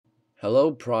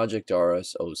Hello, Project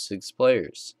RS06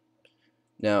 players.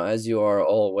 Now, as you are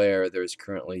all aware, there's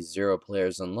currently 0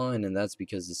 players online, and that's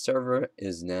because the server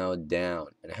is now down.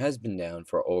 It has been down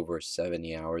for over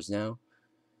 70 hours now.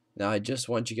 Now, I just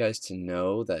want you guys to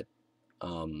know that,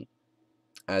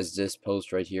 as this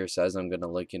post right here says, I'm going to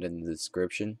link it in the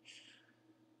description.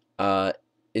 Uh,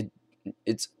 it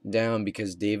it's down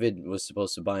because David was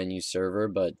supposed to buy a new server,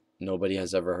 but nobody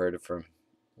has ever heard from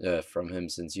him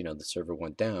since the server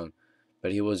went down.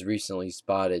 But he was recently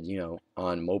spotted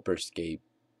on Moperscape,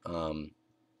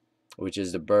 which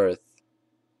is the birth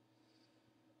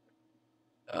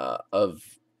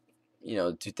of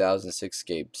 2006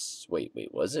 Scapes. Wait,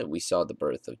 was it? We saw the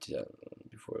birth of 2000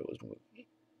 before it was moved.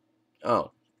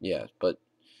 Oh, yeah, but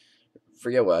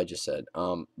forget what I just said.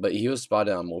 But he was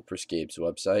spotted on Moperscape's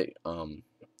website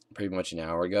pretty much an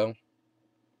hour ago.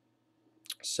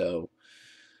 So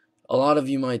a lot of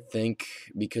you might think,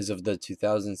 because of the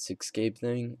 2006 Scape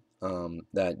thing,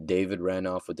 that David ran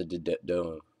off with the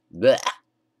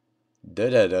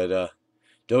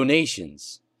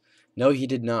donations. No, he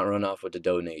did not run off with the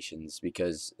donations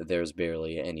because there's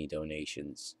barely any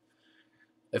donations.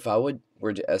 If I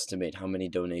were to estimate how many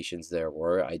donations there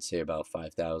were, I'd say about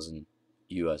 5,000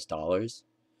 US dollars.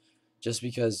 Just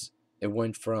because it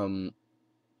went from,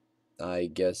 I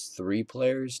guess, 3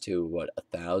 players to what,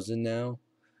 1,000 now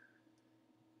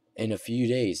in a few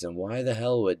days. And why the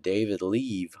hell would David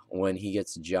leave when he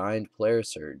gets a giant player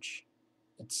surge?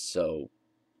 So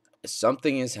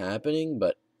something is happening,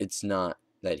 but it's not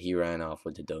that he ran off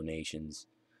with the donations.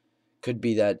 Could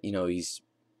be that he's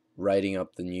writing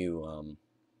up the new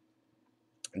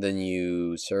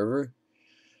server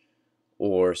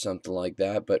or something like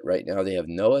that. But right now they have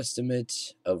no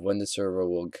estimate of when the server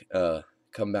will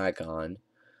come back on.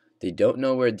 They don't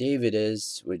know where David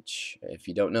is, which, if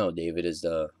you don't know, David is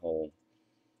the whole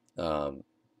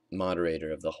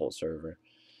moderator of the whole server.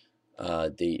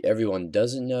 Everyone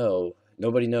doesn't know.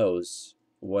 Nobody knows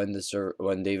when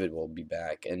David will be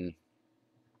back,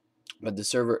 but the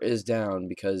server is down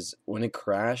because when it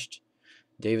crashed,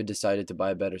 David decided to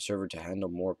buy a better server to handle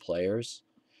more players.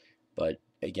 But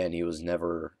again, he was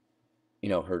never,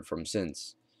 heard from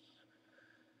since.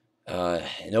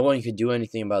 No one could do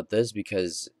anything about this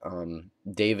because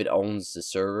David owns the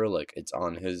server, like it's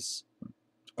on his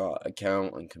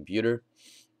account and computer.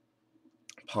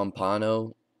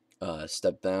 Pompano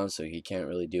stepped down, so he can't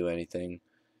really do anything.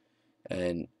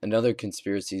 And another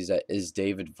conspiracy is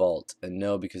David Vault. And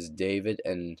no, because David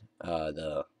and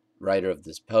the writer of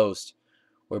this post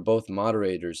were both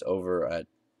moderators over at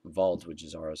Vault, which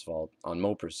is RS Vault, on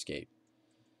Moperscape.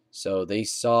 So they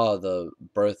saw the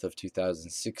birth of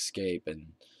 2006 Scape,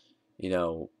 and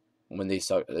when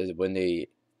they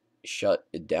shut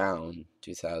it down,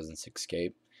 2006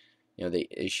 Scape, they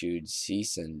issued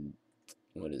cease and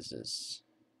what is this?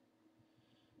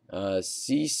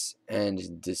 Cease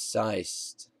and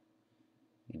desist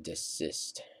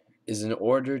is an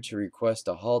order to request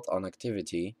a halt on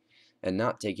activity and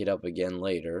not take it up again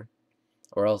later,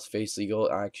 or else face legal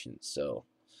action. So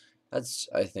that's,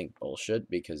 I think, bullshit,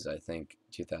 because I think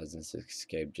 2006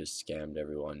 Scape just scammed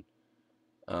everyone.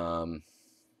 Of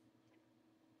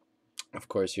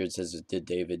course, here it says, did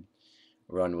David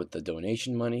run with the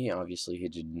donation money? Obviously, he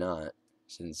did not,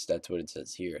 since that's what it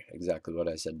says here. Exactly what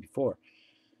I said before.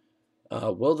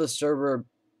 Will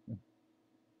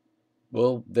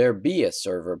there be a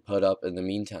server put up in the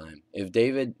meantime? If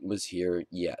David was here,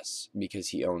 yes, because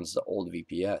he owns the old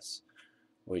VPS,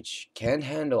 which can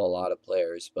handle a lot of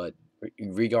players, but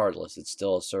regardless, it's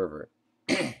still a server.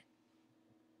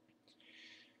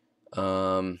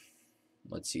 Let's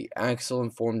see. Axel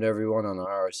informed everyone on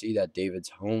IRC that David's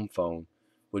home phone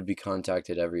would be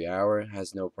contacted every hour.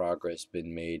 Has no progress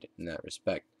been made in that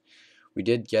respect. We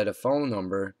did get a phone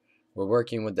number. We're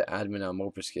working with the admin on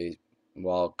Moperscape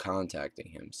while contacting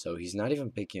him. So he's not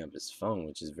even picking up his phone,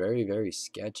 which is very, very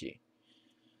sketchy.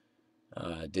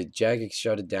 Did Jagex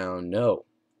shut it down? No.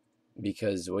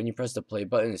 Because when you press the play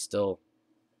button, it's still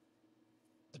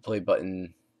the play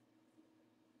button.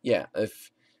 Yeah,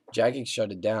 if Jagex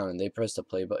shut it down and they press the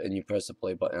play button, and you press the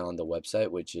play button on the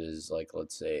website, which is like,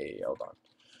 let's say, hold on,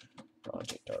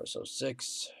 Project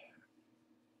RS06.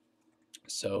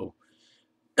 So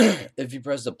if you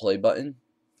press the play button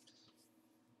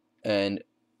and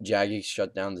Jagex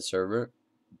shut down the server,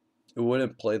 it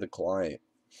wouldn't play the client,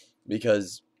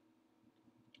 because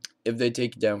if they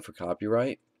take it down for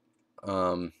copyright,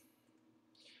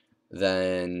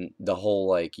 then the whole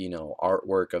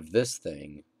artwork of this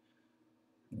thing,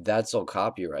 that's all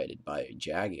copyrighted by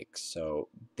Jagex, so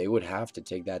they would have to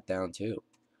take that down too.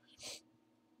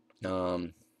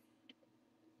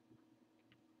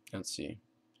 Let's see.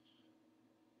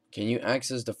 Can you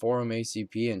access the forum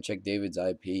ACP and check David's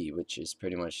IP, which is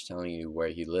pretty much telling you where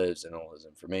he lives and all his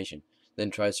information? Then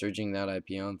try searching that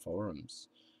IP on forums.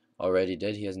 Already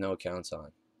did. He has no accounts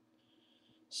on.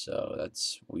 So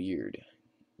that's weird.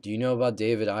 Do you know about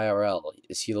David IRL?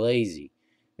 Is he lazy?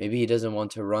 Maybe he doesn't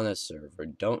want to run a server.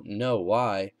 Don't know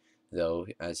why, though,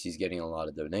 as he's getting a lot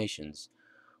of donations.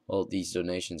 Well, these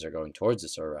donations are going towards the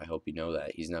server. I hope you know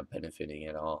that. He's not benefiting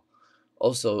at all.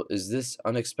 Also, is this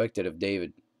unexpected of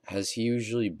David? Has he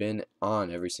usually been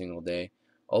on every single day?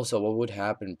 Also, what would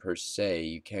happen per se?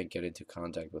 You can't get into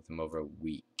contact with him over a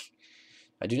week.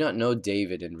 I do not know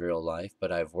David in real life,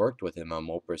 but I've worked with him on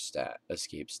Moper's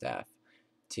escape staff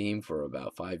team for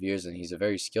about 5 years, and he's a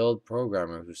very skilled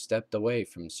programmer who stepped away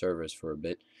from servers for a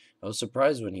bit. I was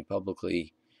surprised when he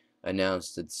publicly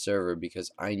announced the server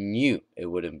because I knew it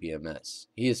wouldn't be a mess.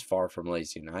 He is far from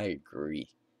lazy, and I agree.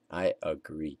 I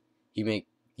agree. He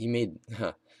made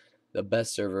the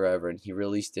best server ever, and he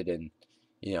released it in,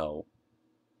 you know,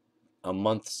 a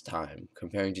month's time,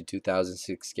 comparing to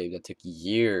 2006 game that took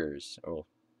years, or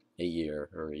a year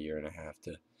or a year and a half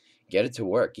to get it to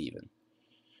work even.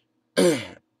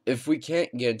 If we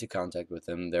can't get into contact with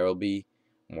him, there will be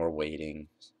more waiting.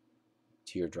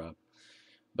 Teardrop.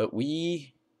 But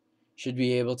we should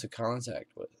be able to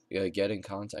get in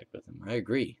contact with him. I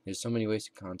agree. There's so many ways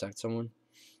to contact someone.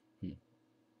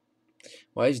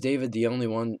 Why is David the only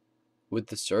one with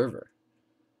the server?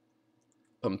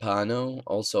 Pompano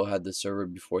also had the server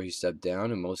before he stepped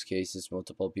down. In most cases,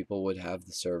 multiple people would have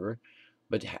the server,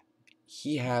 but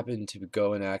he happened to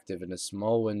go inactive in a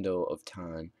small window of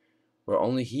time where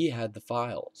only he had the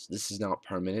files. This is not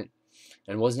permanent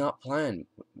and was not planned.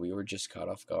 We were just caught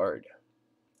off guard.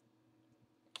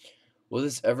 Will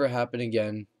this ever happen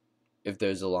again if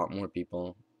there's a lot more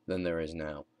people than there is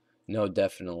now? No,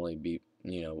 definitely be,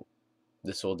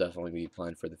 this will definitely be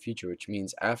planned for the future, which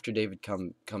means after David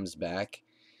comes back,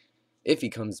 if he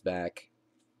comes back,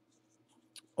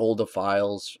 all the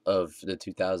files of the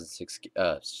 2006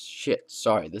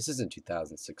 this isn't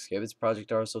 2006 game, it's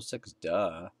Project RSO 6,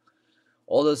 duh.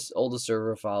 All the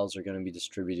server files are going to be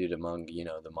distributed among,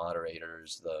 the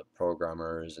moderators, the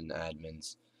programmers, and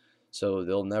admins. So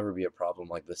there'll never be a problem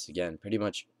like this again. Pretty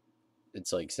much,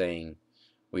 it's like saying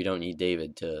we don't need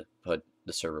David to put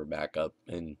the server back up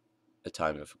in a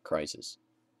time of crisis.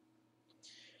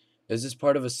 Is this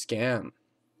part of a scam?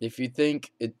 If you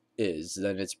think it is,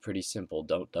 then it's pretty simple.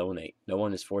 Don't donate. No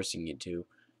one is forcing you to.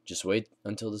 Just wait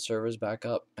until the server's back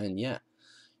up. And yeah,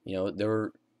 there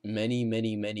were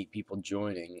many people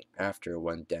joining after it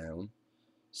went down.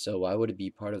 So why would it be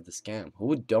part of the scam? Who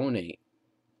would donate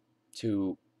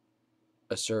to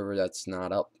a server that's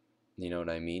not up? You know what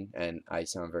I mean? And I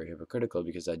sound very hypocritical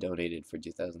because I donated for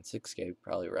 2006 game,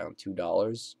 probably around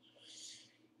 $2.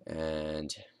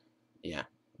 And yeah,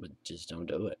 but just don't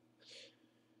do it.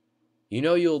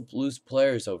 You'll lose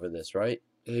players over this, right?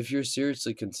 If you're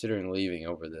seriously considering leaving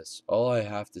over this, all I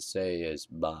have to say is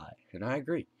bye. And I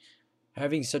agree.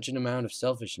 Having such an amount of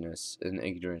selfishness and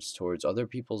ignorance towards other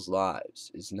people's lives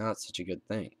is not such a good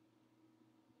thing.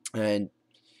 And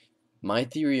my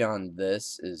theory on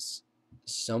this is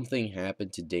something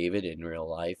happened to David in real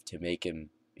life to make him,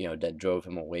 that drove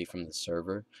him away from the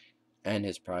server and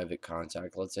his private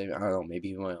contact. Let's say, I don't know, maybe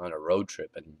he went on a road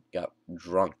trip and got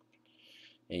drunk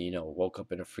and, woke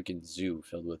up in a freaking zoo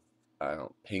filled with,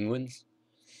 penguins.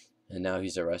 And now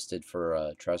he's arrested for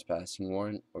a trespassing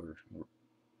warrant or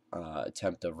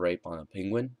attempt of rape on a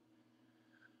penguin.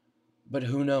 But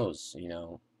who knows,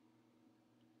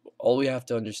 all we have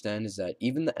to understand is that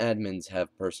even the admins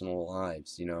have personal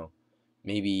lives.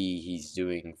 Maybe he's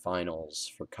doing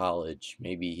finals for college,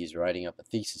 maybe he's writing up a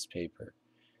thesis paper,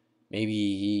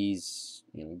 maybe he's,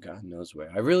 God knows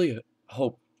where. I really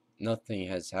hope nothing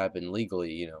has happened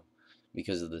legally,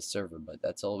 because of this server, but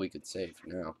that's all we could say for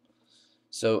now.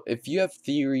 So if you have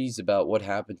theories about what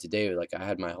happened today, like I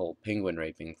had my whole penguin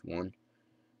raping one,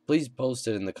 please post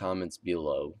it in the comments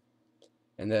below,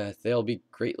 and they'll be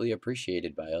greatly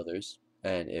appreciated by others.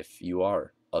 And if you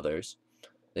are others,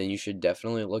 then you should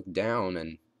definitely look down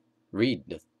and read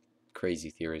the crazy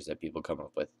theories that people come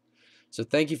up with. So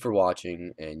thank you for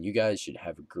watching, and you guys should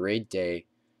have a great day,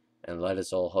 and let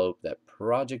us all hope that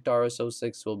Project RSO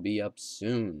 6 will be up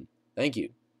soon. Thank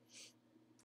you.